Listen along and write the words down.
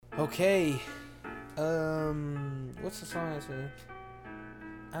Okay. What's the song I say?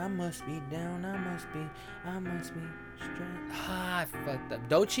 I must be down, I must be stressed. I fucked up.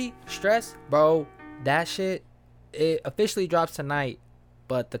 Dochi, stress, bro. That shit, it officially drops tonight,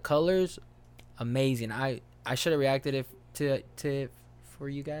 but the colors, amazing. I should have reacted to it for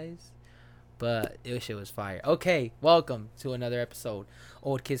you guys, but it shit was fire. Okay, welcome to another episode,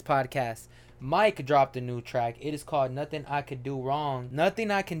 Old Kids Podcast. Mike dropped a new track. It is called Nothing I Could Do Wrong. Nothing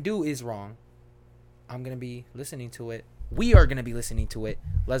I Can Do Is Wrong. I'm gonna be listening to it. We are gonna be listening to it.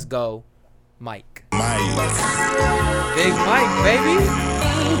 Let's go, Mike. Big Mike, baby.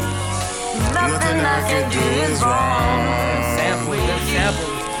 Nothing I can do is wrong. The sample is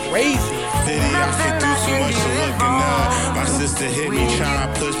crazy. I can do too much to look enough. My sister hit me,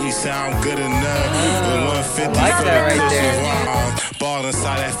 trying to push me, sound good enough. The 150 I like that right there. Ball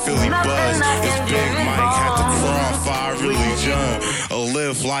inside that Philly buzz. This Big Mike had to crawl, fire really jump. A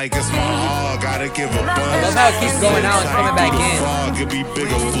lift like it's my all, gotta give a buzz. I love how it keeps going out and coming back in. Frog, it be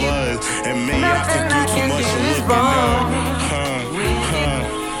bigger floods. And me, I can do too much to look enough.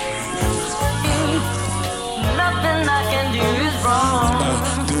 Nothing I can do is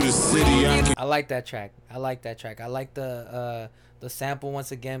wrong. Through the city, I like that track. I like the sample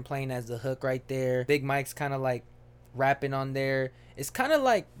once again playing as the hook right there. Big Mike's kind of like rapping on there. It's kind of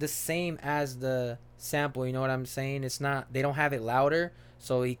like the same as the sample, you know what I'm saying? It's not, they don't have it louder,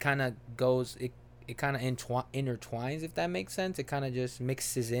 so he kind of goes, it kind of intertwines, if that makes sense. It kind of just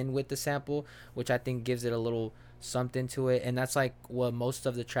mixes in with the sample, which I think gives it a little something to it. And that's like what most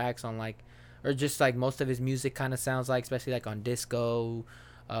of the tracks on like, or just like most of his music kind of sounds like, especially like on Disco,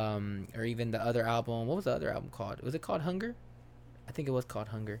 or even the other album. What was the other album called? Was it called Hunger? I think it was called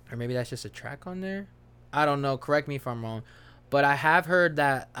Hunger. Or maybe that's just a track on there. I don't know. Correct me if I'm wrong. But I have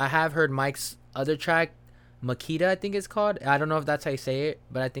heard Mike's other track, Makita, I think it's called. I don't know if that's how you say it,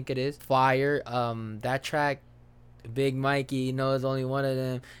 but I think it is. Fire. That track, Big Mikey, you know, is only one of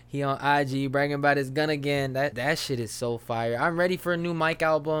them. He on IG bragging about his gun again. That shit is so fire. I'm ready for a new Mike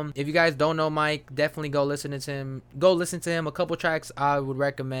album. If you guys don't know Mike, definitely go listen to him. A couple tracks I would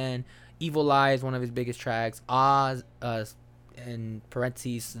recommend. Evil Eye is one of his biggest tracks. Oz, in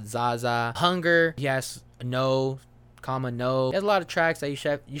parentheses, Zaza. Hunger, yes, no. There's a lot of tracks that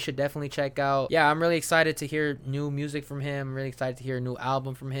you should definitely check out. Yeah, I'm really excited to hear new music from him. I'm really excited to hear a new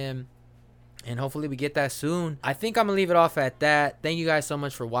album from him. And hopefully we get that soon. I think I'm going to leave it off at that. Thank you guys so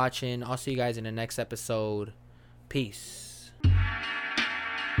much for watching. I'll see you guys in the next episode. Peace.